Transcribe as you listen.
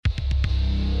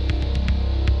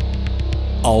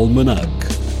Almanac.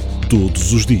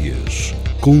 Todos os dias,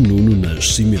 com Nuno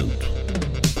Nascimento.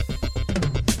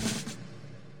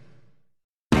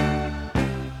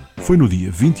 Foi no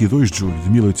dia 22 de julho de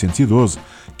 1812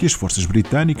 que as forças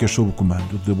britânicas, sob o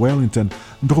comando de Wellington,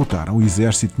 derrotaram o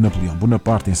exército de Napoleão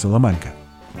Bonaparte em Salamanca.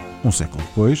 Um século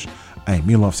depois, em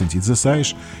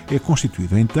 1916, é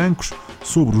constituído em Tancos,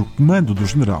 sob o comando do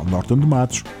general Norton de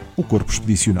Matos, o Corpo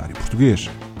Expedicionário Português.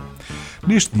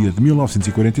 Neste dia de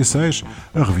 1946,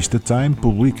 a revista Time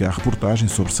publica a reportagem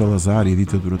sobre Salazar e a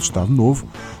ditadura do Estado Novo,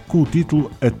 com o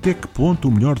título Até que ponto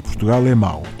o melhor de Portugal é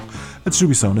mau? A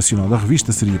distribuição nacional da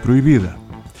revista seria proibida.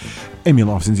 Em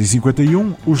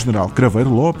 1951, o general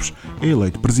Craveiro Lopes é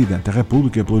eleito Presidente da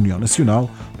República pela União Nacional,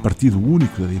 partido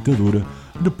único da ditadura,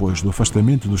 depois do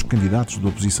afastamento dos candidatos da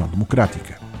oposição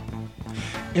democrática.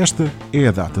 Esta é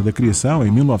a data da criação, em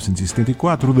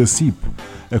 1974, da CIP,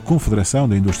 a Confederação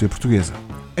da Indústria Portuguesa.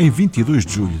 Em 22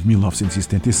 de julho de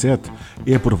 1977,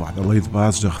 é aprovada a Lei de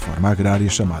Bases da Reforma Agrária,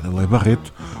 chamada Lei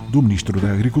Barreto, do Ministro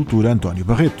da Agricultura, António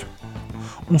Barreto.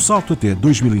 Um salto até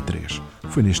 2003.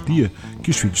 Foi neste dia que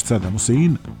os filhos de Saddam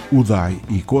Hussein, Uday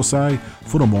e Qusay,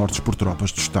 foram mortos por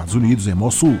tropas dos Estados Unidos em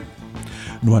Mossul.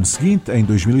 No ano seguinte, em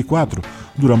 2004,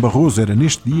 Durão Barroso era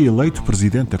neste dia eleito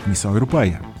Presidente da Comissão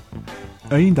Europeia.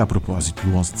 Ainda a propósito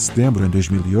do 11 de setembro, em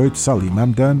 2008, Salim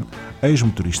Hamdan,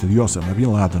 ex-motorista de Osama Bin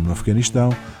Laden no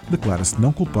Afeganistão, declara-se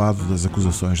não culpado das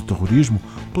acusações de terrorismo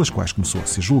pelas quais começou a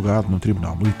ser julgado no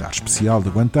Tribunal Militar Especial de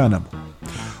Guantánamo.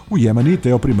 O iemenita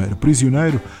é o primeiro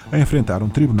prisioneiro a enfrentar um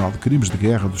tribunal de crimes de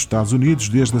guerra dos Estados Unidos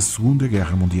desde a Segunda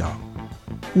Guerra Mundial.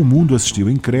 O mundo assistiu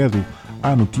incrédulo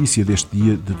à notícia deste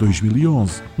dia de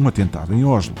 2011, um atentado em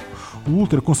Oslo. O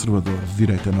ultraconservador de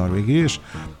direita norueguês,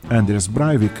 Anders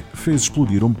Breivik, fez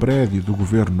explodir um prédio do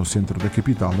governo no centro da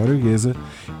capital norueguesa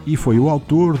e foi o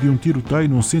autor de um tiroteio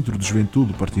num centro de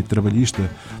juventude do Partido Trabalhista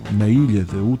na ilha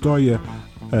de Utoya,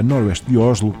 a noroeste de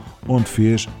Oslo, onde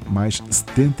fez mais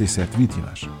 77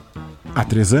 vítimas. Há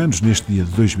 3 anos, neste dia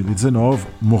de 2019,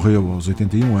 morreu aos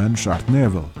 81 anos Art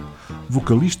Neville,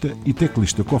 vocalista e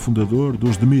teclista cofundador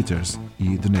dos The Meters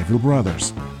e The Neville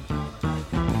Brothers.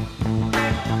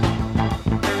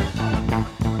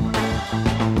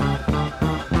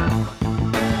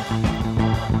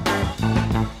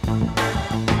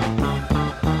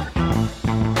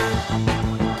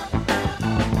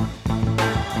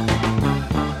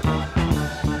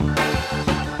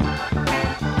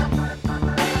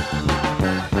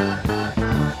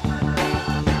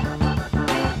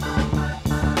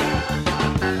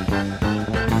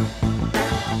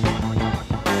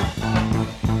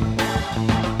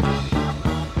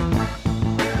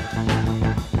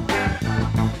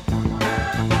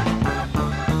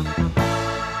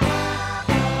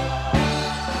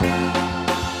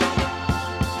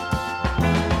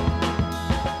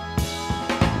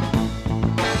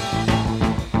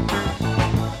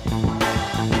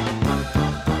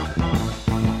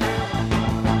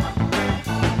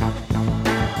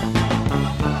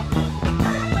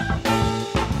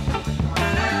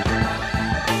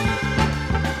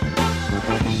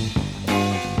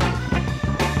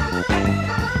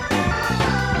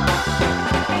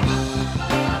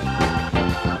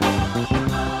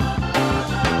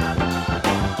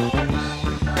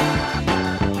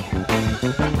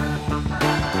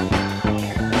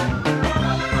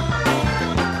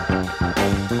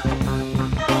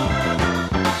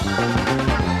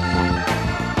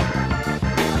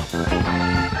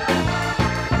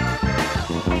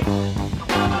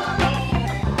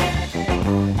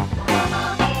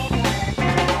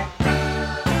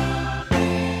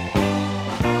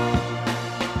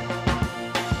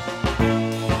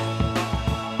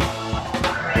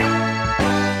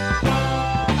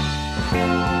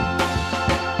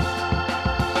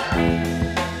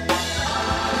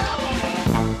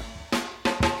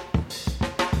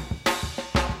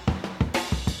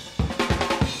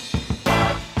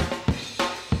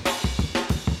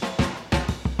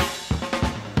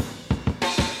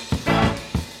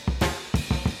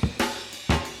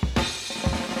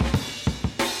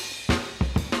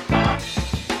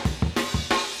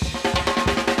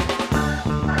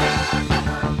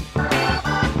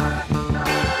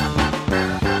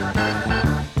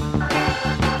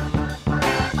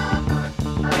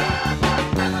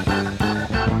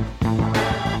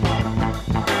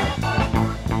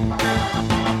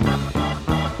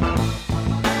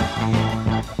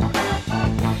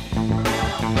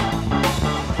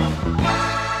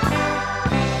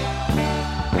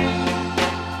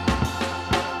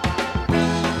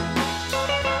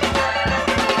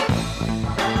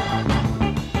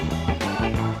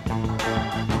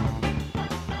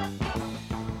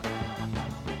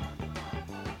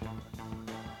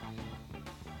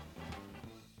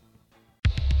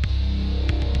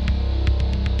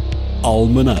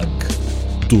 Almanac.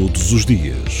 Todos os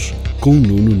dias, com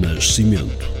Nuno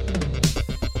Nascimento.